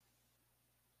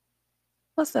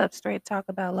What's up, Straight Talk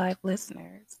About Life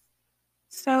listeners?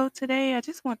 So, today I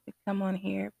just want to come on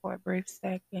here for a brief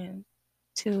second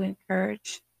to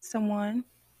encourage someone.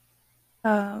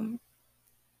 Um,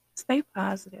 Stay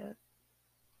positive,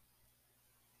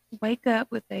 wake up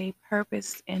with a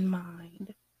purpose in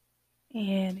mind,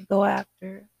 and go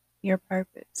after your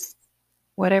purpose,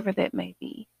 whatever that may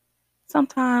be.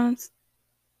 Sometimes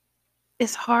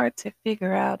it's hard to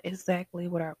figure out exactly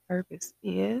what our purpose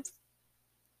is,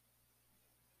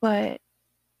 but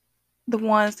the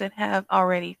ones that have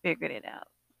already figured it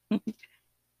out,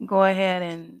 go ahead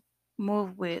and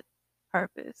move with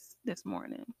purpose this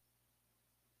morning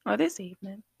or this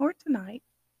evening or tonight,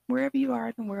 wherever you are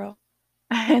in the world.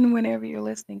 And whenever you're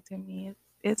listening to me,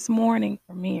 it's morning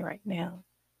for me right now.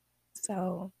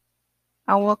 So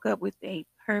I woke up with a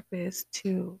purpose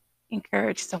to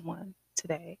encourage someone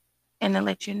today and to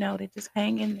let you know to just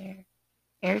hang in there.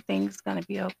 Everything's going to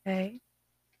be okay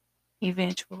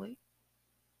eventually.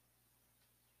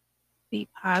 Be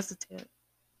positive,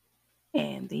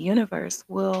 and the universe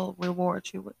will reward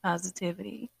you with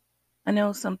positivity. I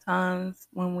know sometimes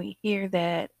when we hear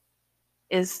that,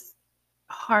 it's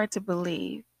hard to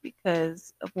believe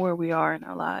because of where we are in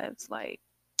our lives. Like,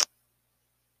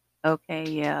 okay,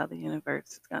 yeah, the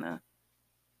universe is going to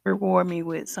reward me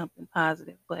with something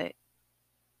positive, but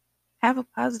have a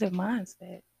positive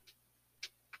mindset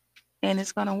and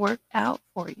it's going to work out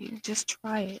for you. Just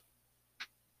try it.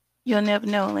 You'll never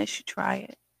know unless you try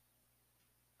it.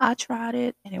 I tried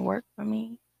it and it worked for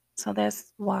me. So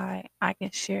that's why I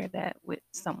can share that with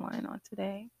someone on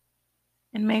today.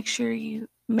 And make sure you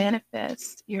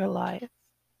manifest your life.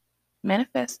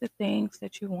 Manifest the things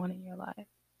that you want in your life.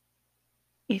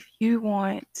 If you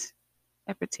want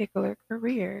a particular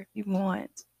career, if you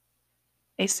want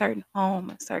a certain home,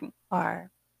 a certain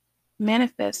car,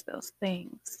 manifest those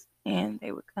things and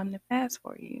they would come to pass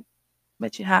for you.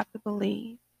 But you have to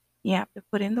believe, you have to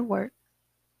put in the work,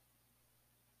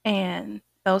 and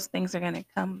those things are going to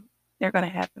come, they're going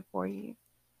to happen for you.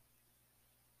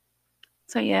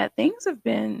 So, yeah, things have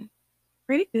been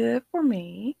pretty good for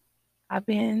me. I've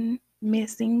been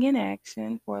missing in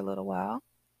action for a little while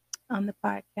on the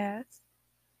podcast.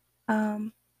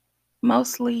 Um,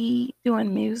 Mostly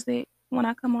doing music when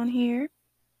I come on here.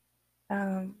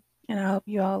 Um, and I hope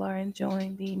you all are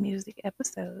enjoying the music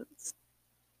episodes.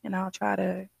 And I'll try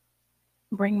to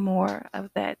bring more of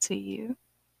that to you.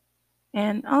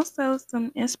 And also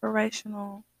some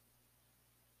inspirational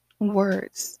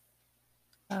words.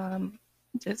 Um,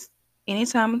 just any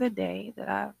time of the day that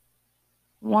I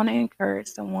want to encourage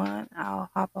someone, I'll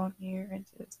hop on here and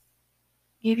just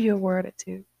give you a word or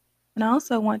two. And I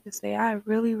also want to say I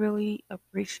really, really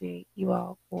appreciate you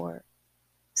all for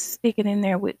sticking in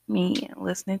there with me and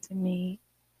listening to me.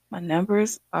 My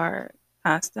numbers are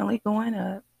constantly going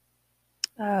up,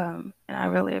 and I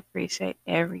really appreciate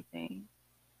everything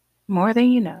more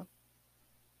than you know.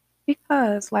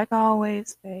 Because, like I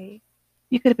always say,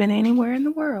 you could have been anywhere in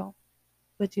the world,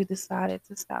 but you decided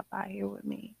to stop by here with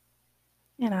me,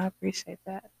 and I appreciate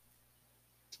that.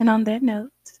 And on that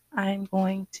note, I'm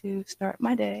going to start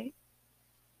my day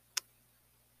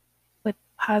with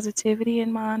positivity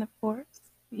in mind, of course.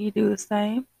 You do the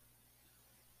same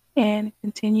and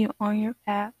continue on your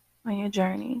path, on your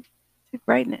journey to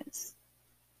greatness.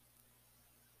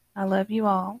 I love you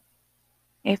all.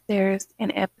 If there's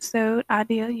an episode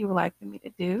idea you would like for me to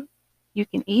do, you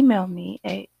can email me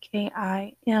at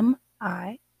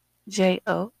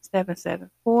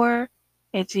KIMIJO774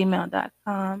 at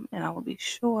gmail.com and I will be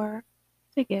sure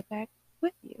to get back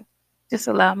with you. Just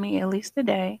allow me at least a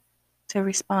day to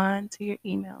respond to your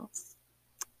emails.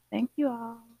 Thank you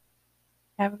all.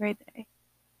 Have a great day.